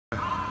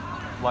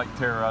like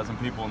terrorizing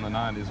people in the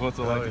 90s. What's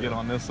it like to get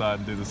on this side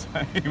and do the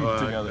same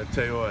together? I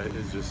tell you what,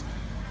 it's just,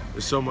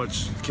 there's so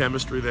much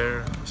chemistry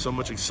there, so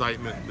much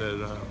excitement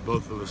that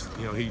both of us,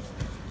 you know, he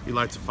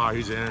lights a fire.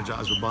 He's an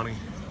Energizer bunny.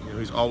 You know,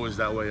 he's always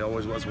that way. He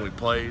always was when we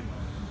played.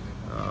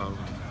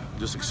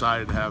 Just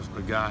excited to have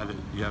a guy that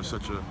you have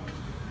such a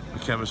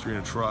chemistry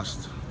and a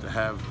trust. To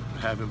have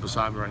him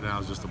beside me right now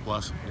is just a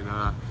blessing. You know,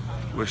 I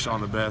wish Sean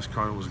the best.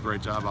 Cronin was a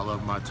great job. I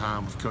love my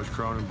time with Coach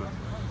Cronin, but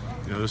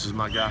you know, this is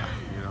my guy.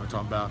 You know,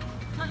 talking about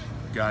a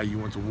guy you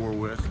went to war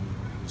with,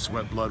 and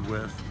sweat blood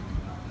with.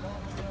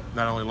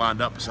 Not only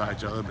lined up beside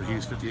each other, but he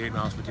was 58 and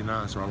I was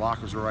 59, so our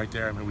lockers were right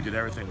there. I mean, we did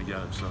everything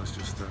together, so it's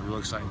just a real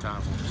exciting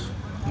time for us.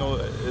 No,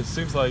 it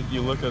seems like you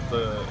look at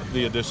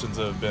the additions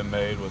that have been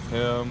made with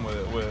him,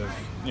 with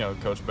you know,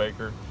 Coach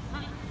Baker.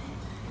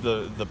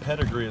 The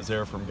pedigree is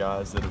there from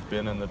guys that have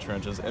been in the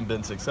trenches and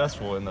been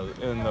successful in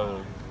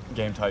the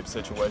game type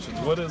situations.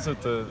 What is it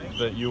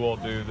that you all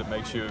do that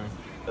makes you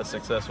a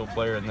successful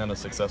player and then a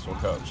successful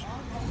coach?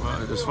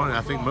 Well, it's funny.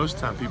 I think most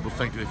of the time people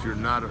think that if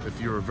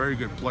you're a very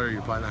good player,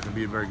 you're probably not going to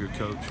be a very good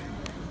coach,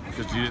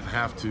 because you didn't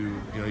have to.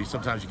 You know,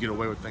 sometimes you get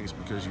away with things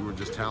because you were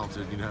just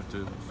talented. You didn't have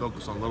to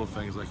focus on little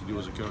things like you do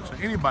as a coach.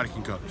 Anybody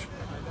can coach.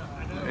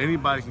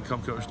 Anybody can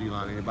come coach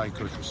D-line. Anybody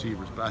can coach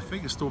receivers. But I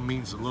think it still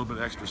means a little bit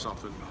extra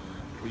something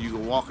when you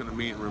can walk in the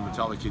meeting room and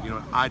tell the kid, you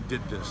know, I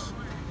did this.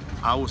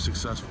 I was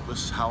successful.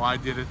 This is how I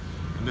did it,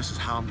 and this is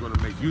how I'm going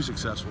to make you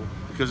successful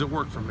because it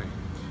worked for me.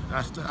 And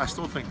I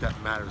still think that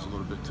matters a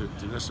little bit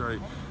to necessarily.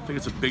 I think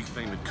it's a big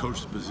thing to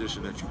coach the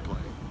position that you play.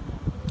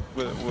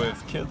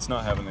 With kids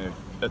not having the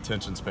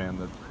attention span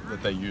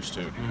that they used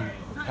to,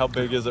 how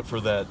big is it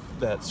for that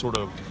sort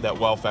of that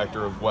wow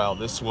factor of, wow,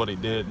 this is what he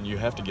did, and you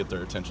have to get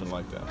their attention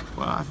like that?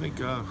 Well, I think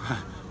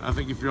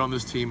if you're on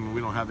this team and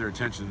we don't have their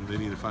attention, they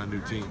need to find a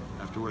new team.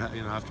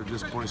 After a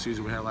disappointing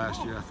season we had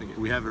last year, I think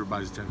we have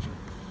everybody's attention.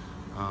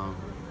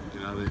 You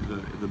know,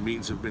 the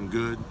meetings have been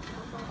good.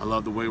 I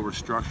love the way we're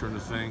structuring the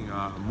thing.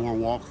 More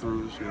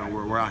walkthroughs. You know,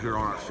 we're out here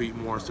on our feet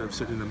more instead of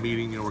sitting in a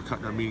meeting. You know, we're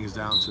cutting our meetings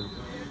down to,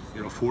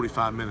 you know,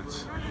 45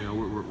 minutes. You know,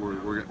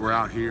 we're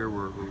out here.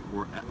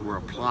 We're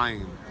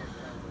applying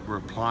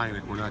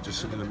it. We're not just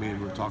sitting in a meeting.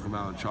 We're talking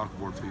about a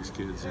chalkboard for these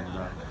kids, and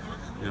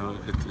you know,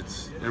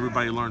 it's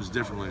everybody learns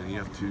differently, and you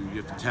have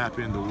to tap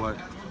into what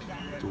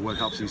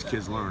helps these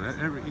kids learn.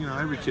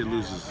 Every kid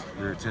loses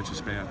their attention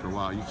span after a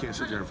while. You can't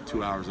sit there for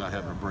 2 hours without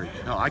having a break.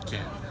 Hell, I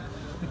can't.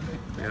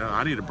 You know,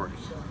 I need a break.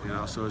 You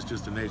know, so it's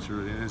just the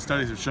nature. And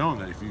studies have shown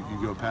that if you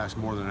go past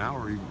more than an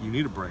hour, you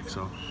need a break.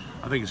 So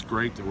I think it's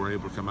great that we're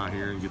able to come out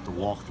here and get the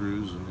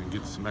walkthroughs and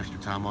get some extra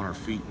time on our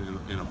feet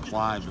and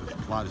apply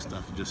the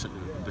stuff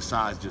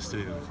besides just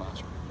sitting in the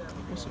classroom.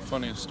 What's the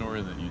funniest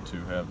story that you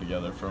two have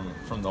together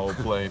from the old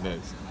play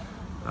days?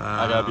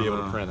 I gotta be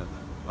able to print it.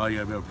 Oh, you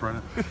gotta be able to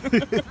print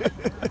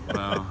it?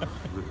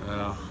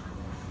 Well,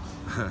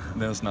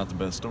 That's not the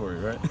best story,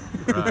 right?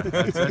 Right,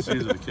 that's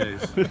usually the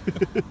case.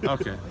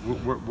 Okay,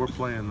 we're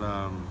playing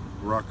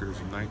Rutgers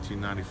in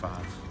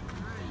 1995,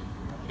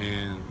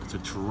 and it's a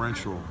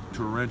torrential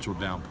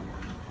downpour.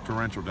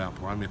 Torrential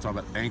downpour. I mean, talking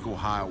about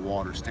ankle-high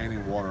water,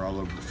 standing water all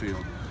over the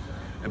field.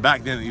 And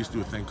back then, they used to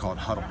do a thing called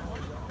huddle,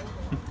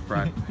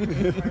 right?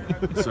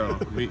 So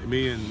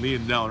me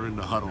and Nell are in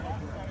the huddle,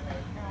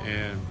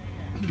 and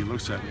he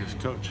looks at me and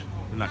says, "Coach,"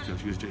 not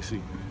Coach, he was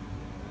J.C.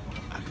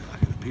 I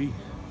gotta pee.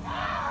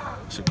 I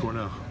said,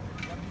 "Cornell,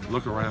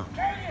 look around.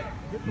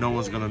 No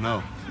one's gonna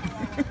know."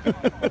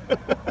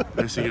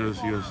 Next thing he goes,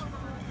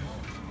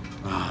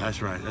 "Ah,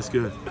 that's right. That's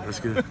good. That's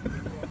good."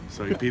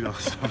 So he peed on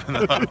himself in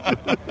the huddle.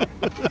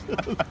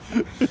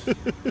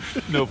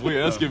 No, if we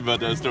ask him about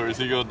that story, is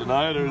he gonna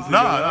deny it, or is he No,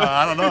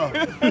 I don't know.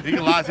 He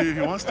can lie to you if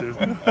he wants to.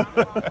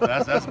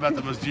 That's about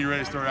the most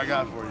G-rated story I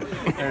got for you.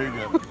 There you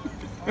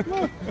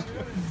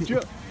go.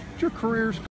 Your career's